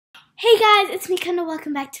Hey guys, it's me Kendall.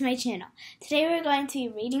 Welcome back to my channel. Today we're going to be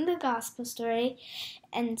reading the gospel story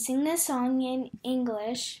and sing this song in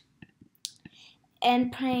English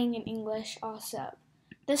and praying in English also.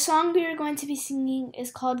 The song we are going to be singing is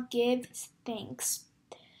called Give Thanks.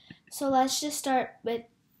 So let's just start with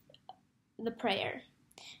the prayer.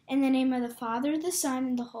 In the name of the Father, the Son,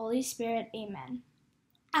 and the Holy Spirit, amen.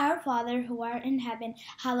 Our Father, who art in heaven,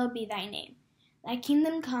 hallowed be thy name. Thy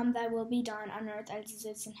kingdom come, thy will be done on earth as it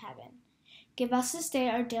is in heaven. Give us this day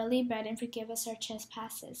our daily bread, and forgive us our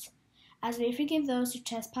trespasses, as we forgive those who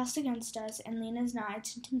trespass against us, and lead us not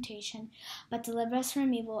into temptation, but deliver us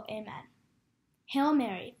from evil. Amen. Hail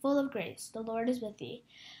Mary, full of grace, the Lord is with thee.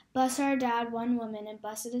 Blessed art thou among one woman, and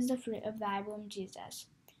blessed is the fruit of thy womb, Jesus.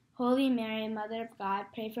 Holy Mary, Mother of God,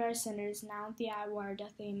 pray for us sinners, now and at the hour of our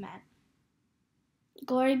death. Amen.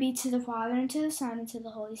 Glory be to the Father, and to the Son, and to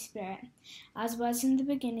the Holy Spirit, as was in the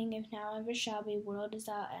beginning, is now, and ever shall be, world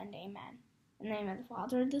without end. Amen. In the name of the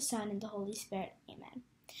Father, the Son, and the Holy Spirit. Amen.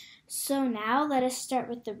 So now let us start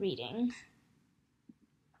with the reading.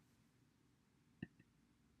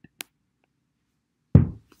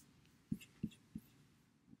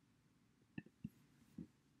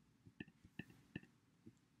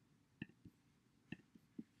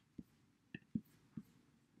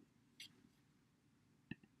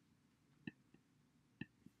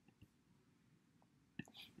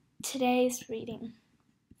 Today's reading.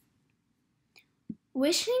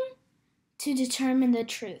 Wishing to determine the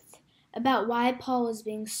truth about why Paul was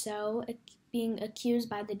being accused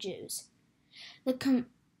by the Jews, the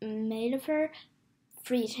Commander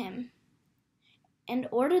freed him and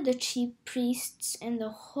ordered the chief priests and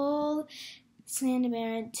the whole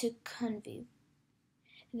Sanhedrin to convene.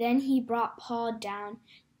 Then he brought Paul down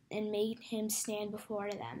and made him stand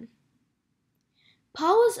before them.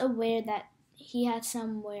 Paul was aware that he had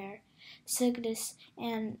somewhere sickness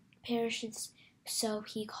and perishes, so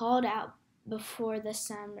he called out before the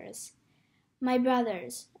Sanhedrin, "My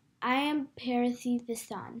brothers, I am Parith the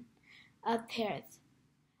son of Parith.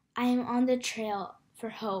 I am on the trail for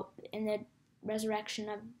hope in the resurrection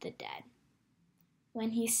of the dead."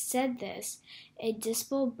 When he said this, a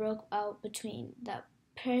dispute broke out between the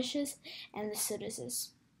Parisians and the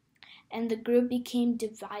Sadducees, and the group became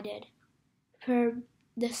divided. For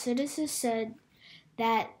the Sadducees said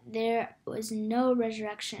that there was no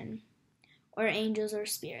resurrection, or angels or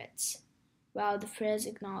spirits, while the Pharisees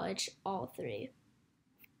acknowledged all three.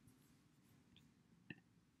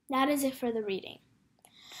 That is it for the reading.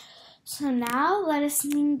 So now let us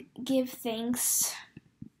give thanks.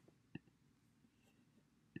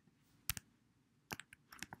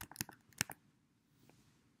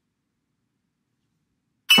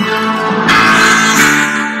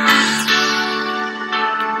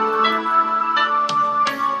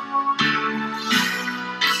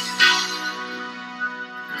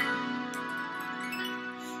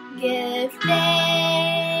 Give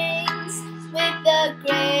thanks with a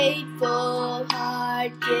grateful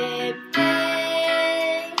heart. Give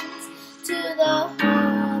thanks to the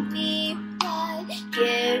Holy One.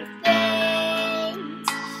 Give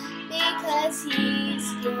thanks because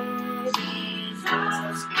He's good.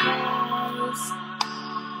 Jesus Christ,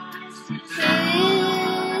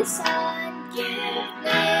 His Son. Give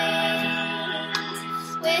thanks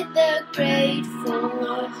with a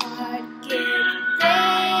grateful heart. Give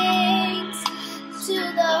thanks to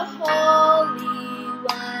the Holy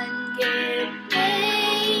One. Give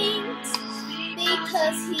thanks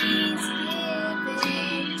because He's given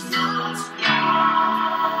Jesus Christ.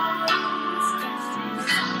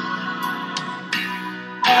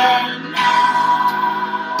 And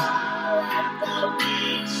now let the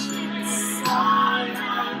weak sigh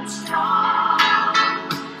and strong.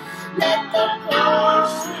 Let the poor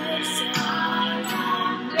sigh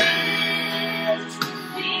and rich,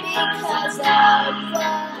 because of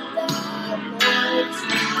what the Lord's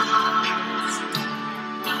lost.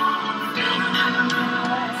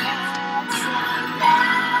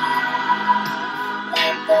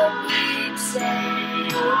 Let the weak say,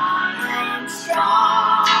 I am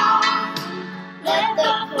strong. Let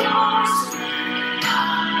the poor say, I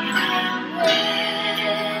am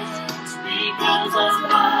rich, because of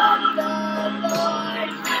what the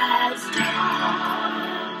Lord has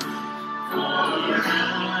done for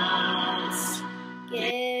us.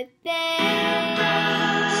 Give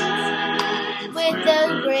thanks with a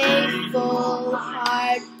grateful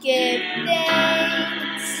heart. Give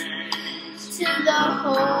thanks to the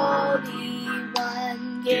Holy One.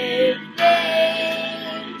 Give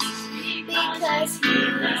thanks because He's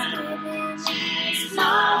given us Jesus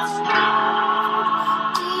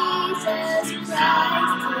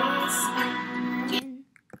Christ, His Son.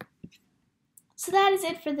 So that is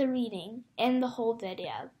it for the reading and the whole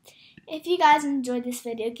video. If you guys enjoyed this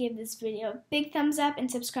video, give this video a big thumbs up and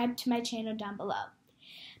subscribe to my channel down below.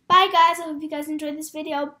 Bye guys, I hope you guys enjoyed this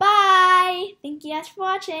video. Bye! Thank you guys for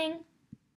watching.